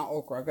 And my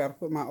okra. I got to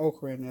put my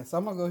okra in there. So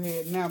I'm going to go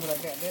ahead now that I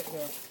got that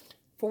done.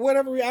 For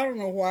whatever reason, I don't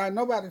know why.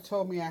 Nobody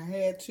told me I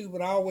had to,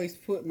 but I always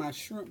put my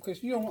shrimp,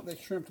 because you don't want that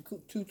shrimp to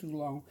cook too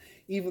long.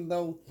 Even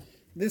though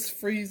this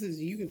freezes,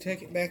 you can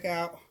take it back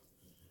out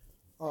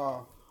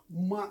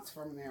months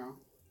from now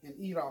and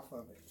eat off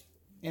of it.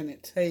 And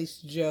it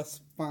tastes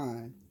just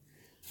fine.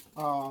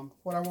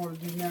 What I want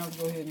to do now is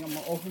go ahead and I'm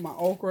going to open my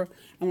okra.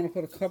 I'm going to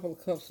put a couple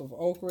of cups of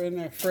okra in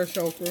there, fresh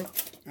okra.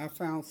 I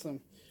found some,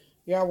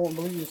 y'all won't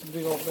believe this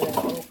big old bag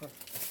of okra.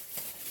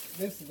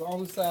 This is the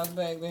only size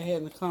bag they had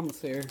in the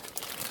commissary.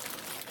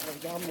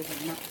 Y'all make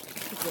it not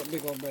that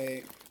big old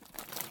bag.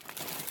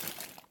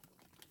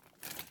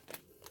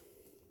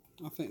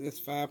 I think that's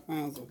 5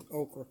 pounds of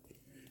okra.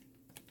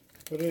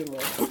 But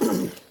anyway,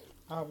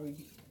 I'll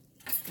be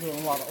doing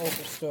a lot of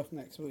okra stuff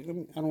next week. I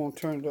don't want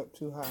to turn it up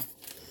too high.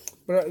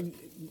 But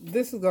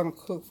this is going to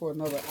cook for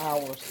another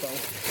hour or so.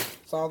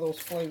 So all those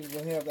flavors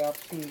will have the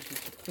opportunity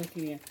to cook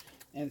in.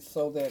 And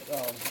so that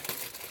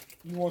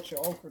you want your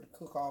okra to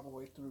cook all the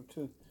way through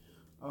too.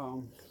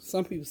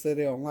 Some people say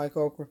they don't like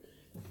okra.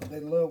 But they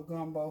love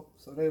gumbo.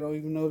 So they don't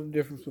even know the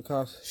difference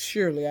because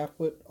surely I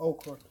put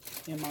okra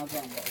in my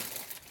gumbo.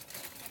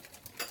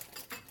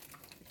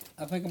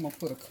 I think I'm going to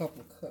put a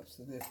couple of cups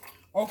of this.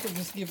 Okra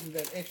just gives it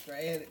that extra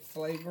added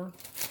flavor,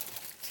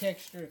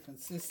 texture, and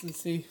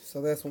consistency. So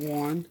that's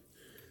one.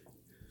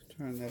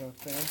 Turn that up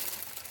there.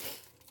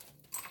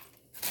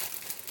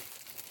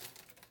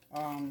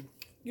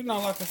 You know,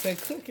 like I said,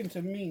 cooking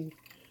to me,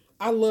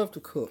 I love to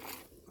cook.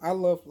 I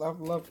love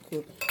to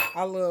cook.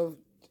 I love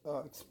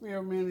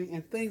experimenting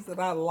and things that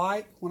I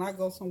like when I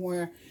go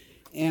somewhere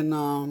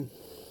and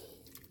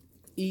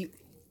eat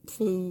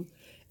food.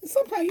 And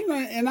sometimes, you know,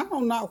 and I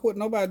don't knock what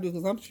nobody do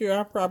because I'm sure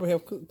I probably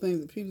have cooked things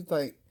that people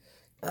think,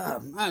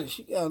 man,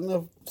 she got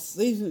enough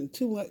seasoning,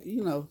 too much,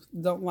 you know,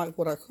 don't like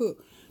what I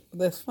cook. But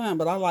that's fine.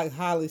 But I like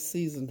highly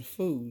seasoned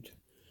food.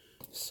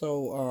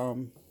 So,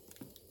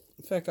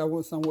 in fact, I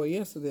went somewhere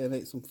yesterday and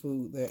ate some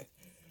food that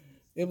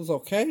it was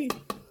okay,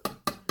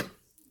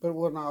 but it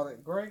wasn't all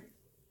that great.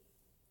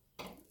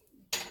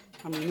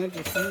 I mean, that's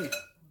just me.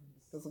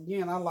 Because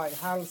again, I like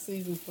highly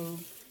seasoned food,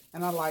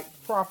 and I like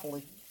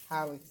properly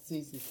highly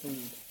seasoned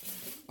food.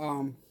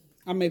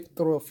 I may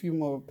throw a few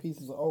more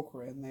pieces of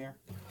okra in there.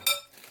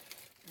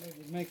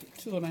 Maybe make it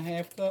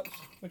 2.5 cups.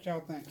 What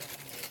y'all think?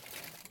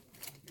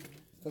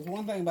 Because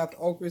one thing about the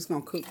okra, it's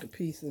going to cook to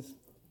pieces.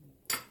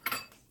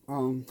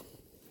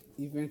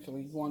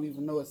 Eventually, you won't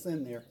even know it's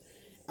in there.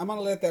 I'm going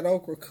to let that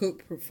okra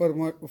cook for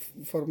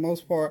the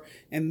most part,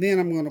 and then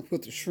I'm going to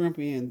put the shrimp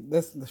in.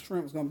 The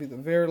shrimp's going to be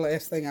the very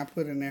last thing I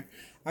put in there.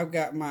 I've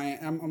got I'm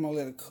going to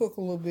let it cook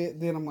a little bit,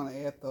 then I'm going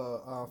to add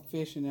the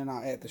fish, and then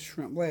I'll add the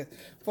shrimp last.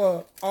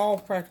 For all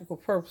practical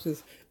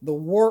purposes, the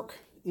work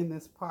in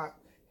this pot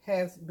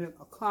has been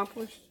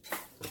accomplished.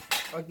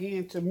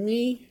 Again, to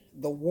me,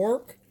 the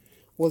work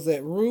was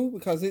that roux,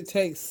 because it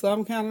takes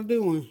some kind of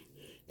doing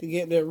to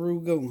get that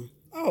roux going.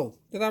 Oh,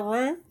 did I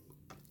rhyme?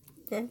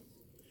 Okay.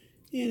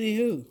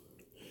 Anywho,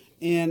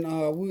 and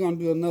we're going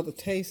to do another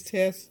taste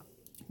test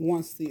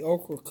once the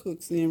okra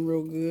cooks in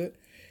real good.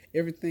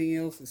 Everything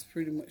else is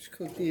pretty much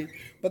cooked in.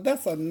 But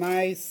that's a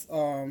nice,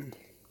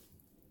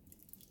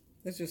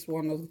 that's just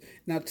one of those.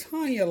 Now,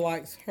 Tanya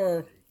likes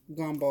her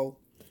gumbo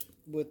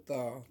with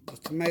the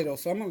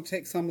tomatoes. So I'm going to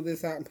take some of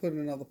this out and put it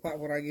in another pot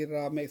when I get it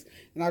all mixed.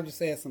 And I'll just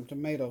add some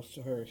tomatoes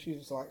to her. She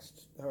just likes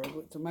her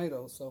with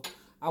tomatoes. So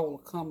I will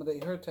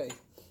accommodate her taste.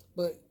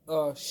 But,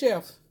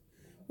 Chef,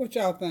 what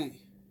y'all think?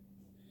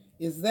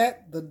 Is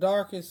that the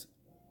darkest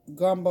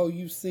gumbo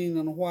you've seen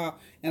in a while?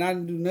 And I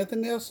didn't do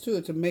nothing else to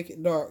it to make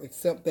it dark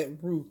except that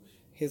roux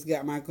has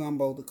got my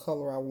gumbo the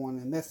color I want.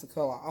 And that's the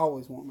color I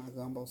always want my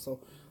gumbo.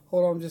 So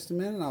hold on just a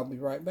minute and I'll be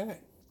right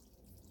back.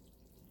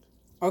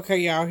 Okay,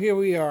 y'all, here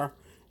we are.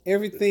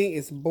 Everything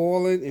is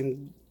boiling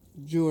and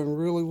doing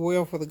really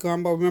well for the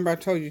gumbo. Remember I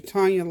told you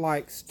Tanya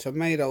likes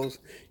tomatoes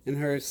in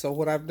hers. So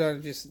what I've done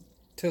is just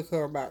took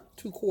her about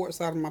 2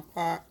 quarts out of my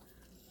pot.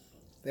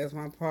 There's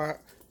my pot.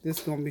 This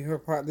is going to be her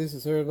pot. This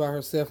is hers by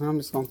herself. And I'm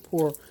just going to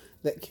pour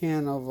that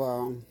can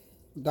of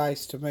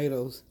diced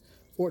tomatoes.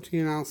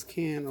 14-ounce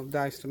can of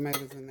diced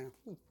tomatoes in there.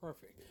 Ooh,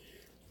 perfect.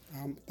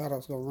 Thought I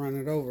was going to run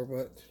it over,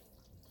 but...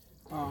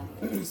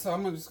 so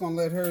I'm just going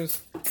to let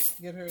hers,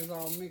 get hers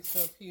all mixed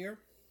up here.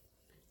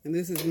 And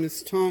this is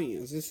Miss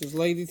Tanya's. This is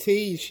Lady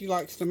T. She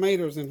likes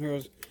tomatoes in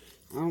hers.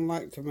 I don't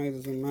like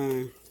tomatoes in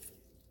mine.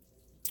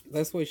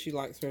 That's what she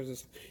likes hers.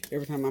 Is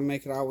every time I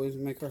make it, I always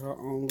make her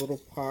own little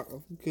pot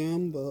of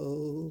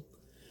gumbo.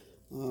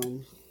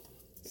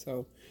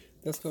 So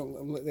that's going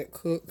to let that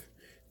cook,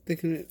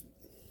 thicken it.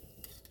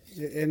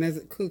 And as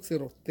it cooks,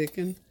 it'll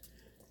thicken.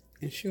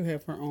 And she'll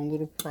have her own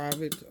little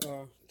private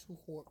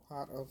 2-quart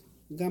pot of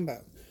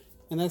gumbo.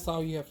 And that's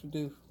all you have to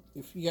do.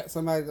 If you got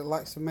somebody that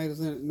likes tomatoes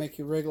in it, make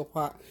your regular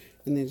pot.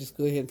 And then just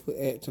go ahead and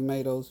add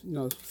tomatoes. You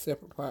know,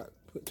 separate pot,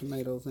 put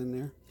tomatoes in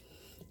there.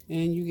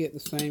 And you get the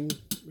same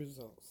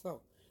result. So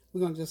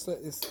we're going to just let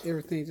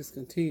everything just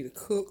continue to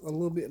cook a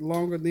little bit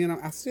longer. Then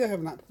I still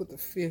have not put the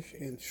fish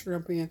and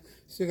shrimp in.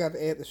 Still got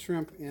to add the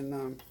shrimp and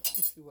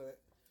let's see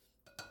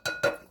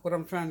what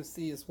I'm trying to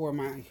see is where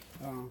my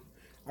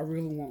I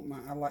really want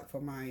I like for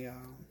my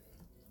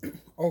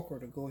okra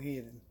to go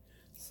ahead and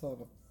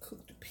sort of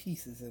cook the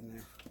pieces in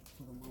there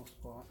for the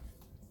most part.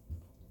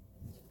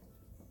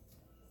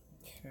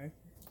 Okay.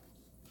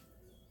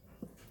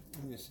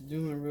 And it's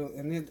doing real,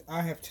 and then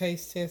I have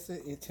taste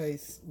tested. It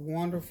tastes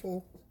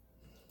wonderful.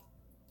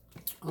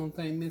 Only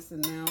thing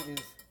missing now is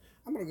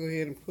I'm gonna go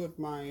ahead and put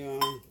my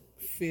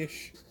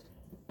fish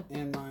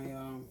and my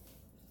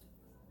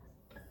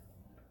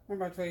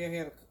remember I told you I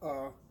had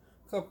a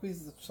couple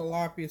pieces of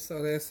tilapia,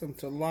 so there's some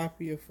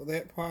tilapia for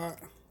that pot.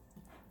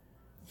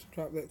 Just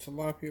drop that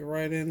tilapia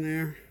right in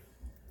there.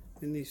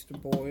 It needs to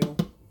boil.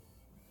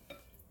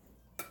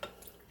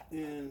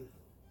 And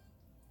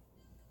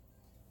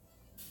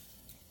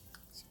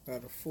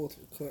about 1/4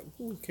 cup.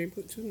 Ooh, can't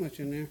put too much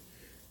in there.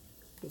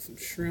 Put some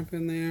shrimp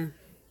in there.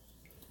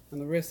 And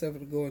the rest of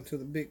it will go into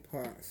the big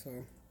pot.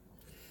 So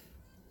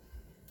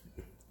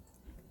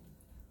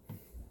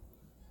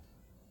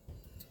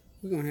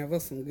we're going to have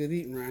us some good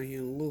eating around here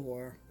in a little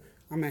while.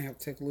 I may have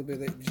to take a little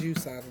bit of that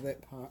juice out of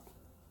that pot.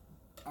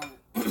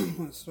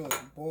 When it starts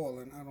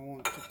boiling, I don't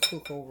want it to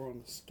cook over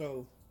on the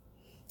stove.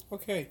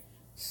 Okay,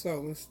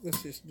 so let's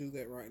just do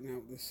that right now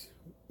with this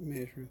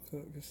measuring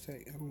cup. Just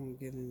take, I don't want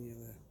to get any of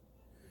that.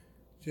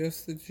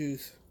 Just the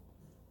juice.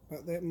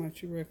 About that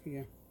much, you reckon?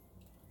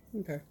 Yeah.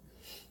 Okay.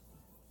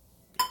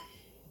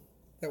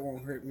 That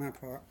won't hurt my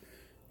pot.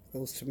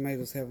 Those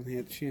tomatoes haven't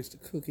had a chance to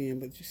cook in,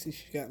 but you see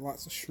she got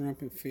lots of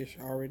shrimp and fish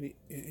already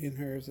in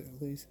hers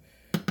at least.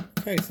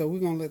 Okay, so we're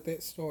going to let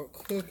that start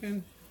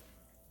cooking.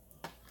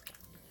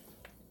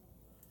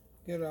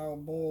 Get all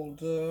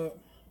boiled up.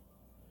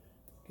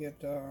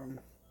 Get, I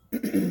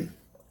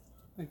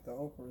think the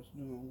okra is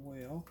doing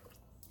well.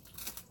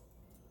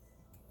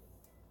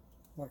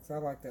 I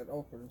like that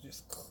okra to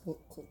just cook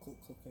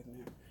in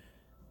there.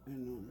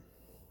 And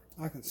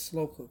I can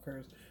slow cook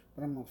hers,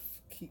 but I'm going to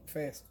keep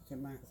fast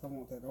cooking mine because I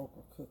want that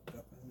okra cooked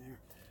up in there.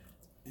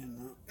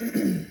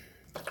 And,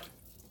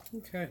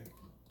 okay.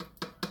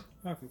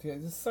 I can tell you,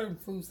 there's certain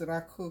foods that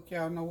I cook.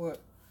 Y'all know what?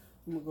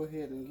 I'm going to go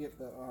ahead and get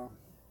the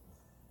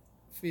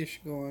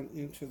fish going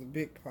into the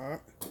big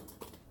pot.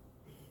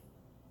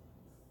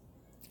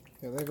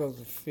 Yeah, there goes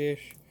the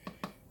fish.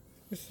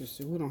 Let's just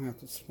do, we don't have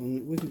to spoon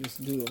it. We can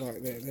just do it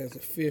like that. There's the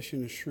fish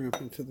and the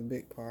shrimp into the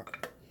big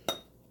pot.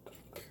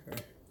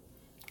 Okay.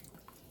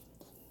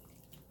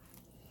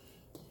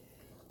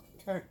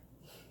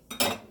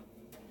 Okay.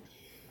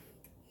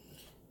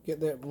 Get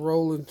that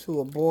rolling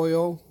to a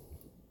boil.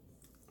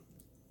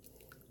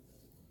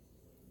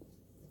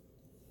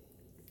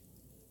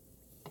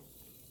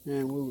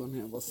 And we're going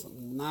to have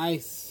some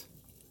nice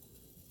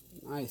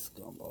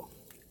gumbo.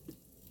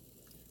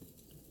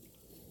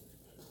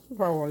 We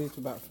probably want to eat to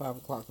about 5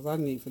 o'clock because I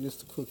need for this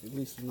to cook at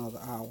least another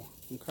hour.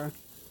 Okay?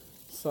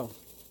 So,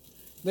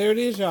 there it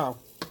is, y'all.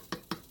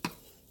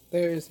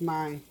 There is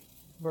my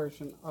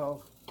version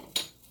of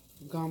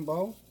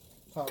gumbo,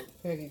 called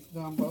Peggie's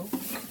Gumbo.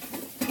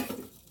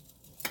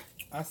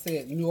 I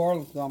said New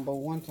Orleans gumbo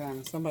one time,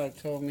 and somebody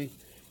told me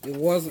it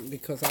wasn't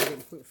because I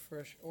didn't put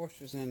fresh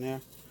oysters in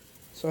there.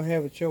 So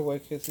have it your way,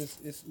 because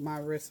it's my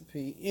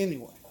recipe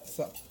anyway.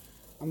 So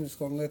I'm just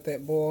going to let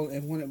that boil,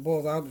 and when it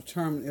boils, I'll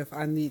determine if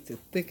I need to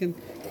thicken.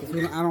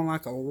 Because I don't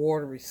like a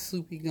watery,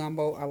 soupy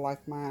gumbo. I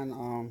like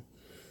mine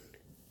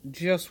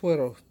just where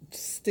to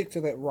stick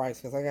to that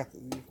rice. Because I got,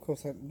 of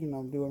course,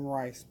 I'm doing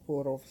rice.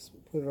 Put it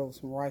over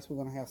some rice. We're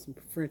going to have some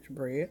French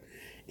bread,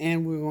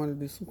 and we're going to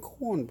do some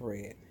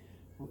cornbread.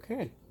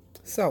 Okay,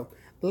 so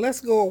let's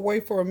go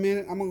away for a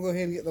minute. I'm going to go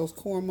ahead and get those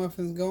corn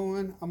muffins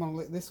going. I'm going to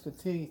let this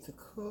continue to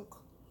cook.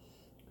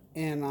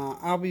 And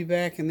I'll be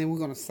back, and then we're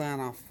going to sign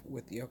off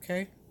with you,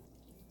 okay?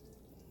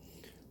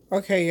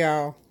 Okay,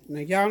 y'all. Now,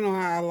 y'all know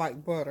how I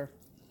like butter.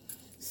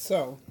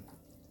 So,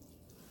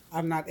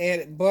 I've not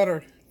added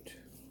butter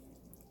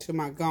to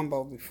my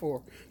gumbo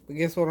before. But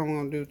guess what I'm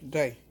going to do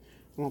today?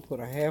 I'm going to put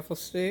a half a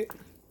stick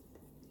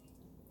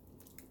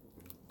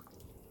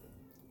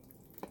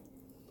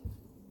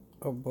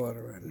of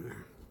butter in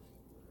there.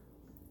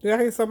 Did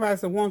I hear somebody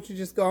say, won't you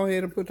just go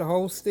ahead and put the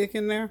whole stick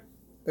in there?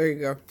 There you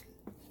go.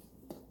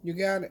 You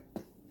got it.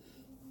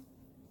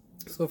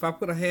 So if I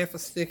put a half a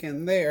stick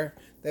in there,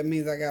 that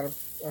means I got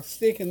a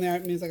stick in there.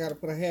 It means I got to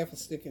put a half a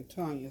stick in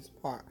Tanya's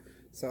pot.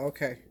 So,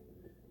 okay.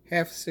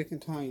 Half a stick in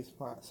Tanya's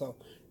pot. So,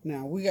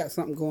 now we got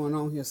something going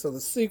on here. So, the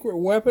secret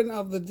weapon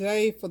of the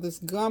day for this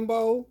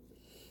gumbo.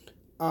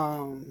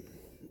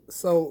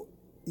 So,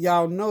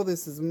 y'all know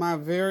this is my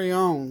very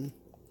own.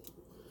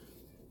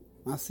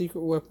 My secret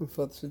weapon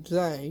for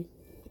today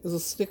is a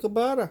stick of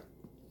butter.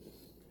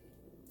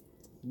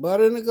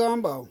 Butter in the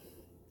gumbo.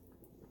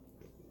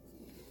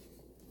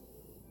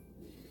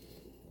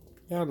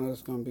 Y'all know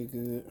it's going to be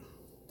good.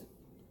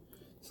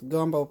 It's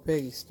gumbo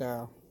Peggie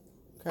style.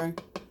 Okay?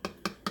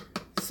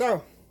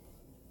 So,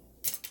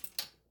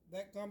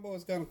 that gumbo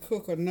is going to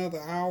cook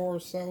another hour or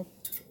so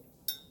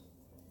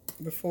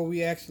before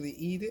we actually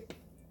eat it.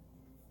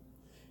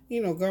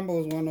 You know,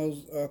 gumbo is one of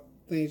those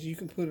things you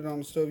can put it on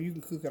the stove. You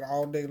can cook it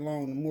all day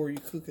long. The more you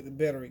cook it, the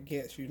better it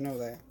gets. You know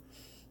that.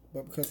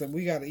 But because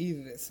we got to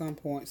eat it at some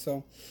point.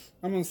 So,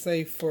 I'm going to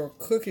say for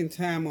cooking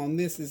time on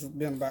this, it's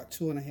been about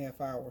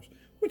 2.5 hours,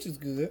 which is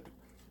good.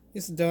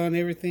 It's done.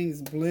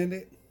 Everything's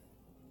blended.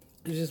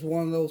 It's just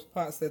one of those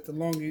pots that the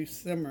longer you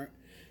simmer it,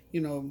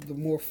 you know, the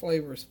more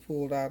flavor is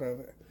pulled out of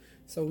it.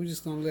 So we're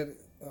just going to let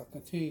it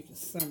continue to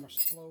simmer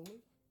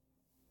slowly.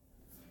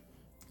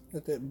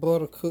 Let that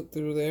butter cook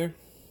through there.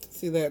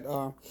 See that?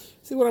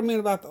 See what I mean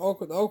about the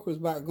okra? The okra is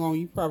about gone.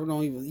 You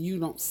probably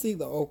don't see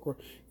the okra.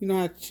 You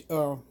know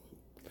how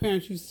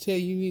parents used to tell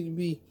you need to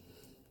be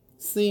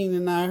seen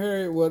and not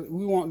heard? Well,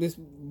 we want this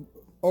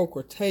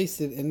okra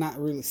tasted and not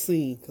really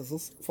seen, because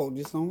those folks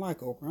just don't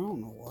like okra. I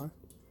don't know why.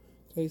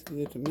 Tastes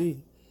good to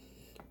me.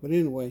 But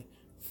anyway,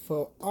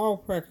 for all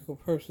practical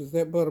purposes,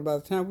 that butter, by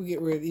the time we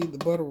get ready to eat,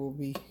 the butter will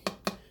be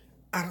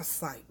out of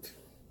sight.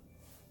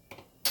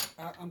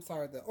 I'm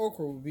sorry, the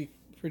okra will be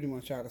pretty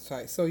much out of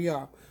sight. So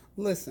y'all,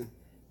 listen.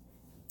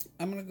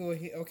 I'm going to go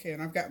ahead. Okay,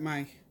 and I've got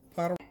my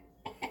pot of...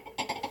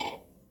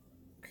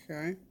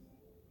 Okay.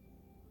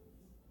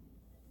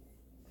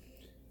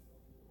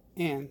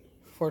 And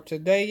for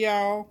today,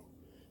 y'all,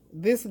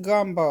 this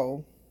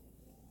gumbo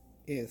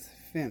is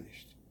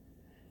finished.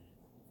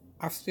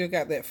 I've still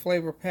got that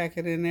flavor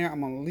packet in there.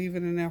 I'm going to leave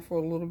it in there for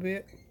a little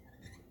bit.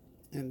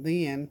 And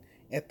then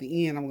at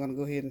the end, I'm going to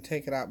go ahead and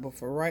take it out. But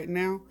for right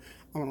now,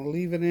 I'm going to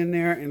leave it in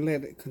there and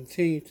let it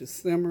continue to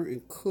simmer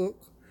and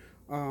cook.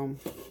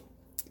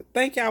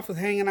 Thank y'all for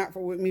hanging out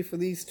with me for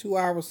these 2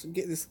 hours to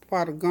get this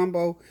pot of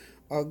gumbo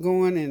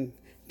going. And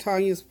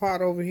Tanya's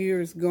pot over here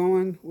is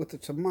going with the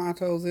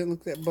tomatoes in.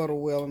 Look at that butter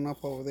welling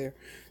up over there.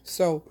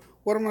 So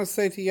what I'm going to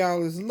say to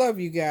y'all is love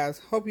you guys.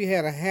 Hope you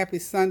had a happy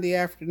Sunday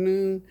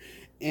afternoon.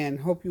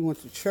 And hope you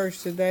went to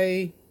church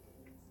today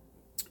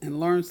and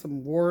learned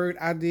some word.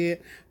 I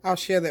did. I'll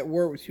share that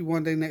word with you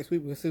one day next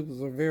week, because it was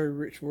a very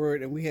rich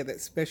word. And we had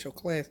that special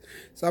class.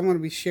 So I'm going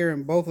to be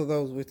sharing both of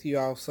those with you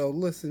all. So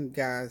listen,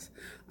 guys.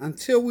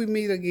 Until we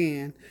meet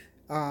again,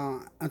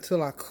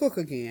 until I cook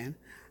again,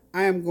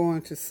 I am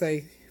going to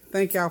say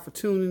thank y'all for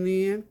tuning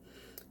in.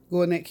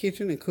 Go in that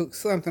kitchen and cook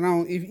something.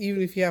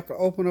 Even if you have to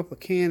open up a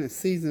can and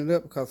season it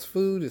up, because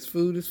food is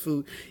food is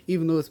food.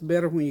 Even though it's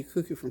better when you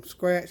cook it from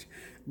scratch.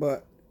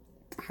 But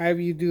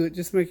however you do it,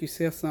 just make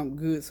yourself something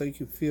good so you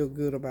can feel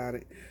good about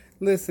it.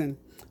 Listen,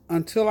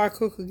 until I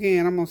cook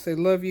again, I'm going to say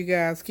love you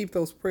guys. Keep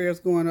those prayers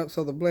going up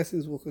so the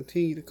blessings will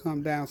continue to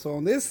come down. So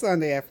on this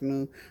Sunday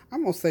afternoon,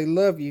 I'm going to say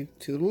love you.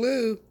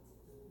 Toodaloo.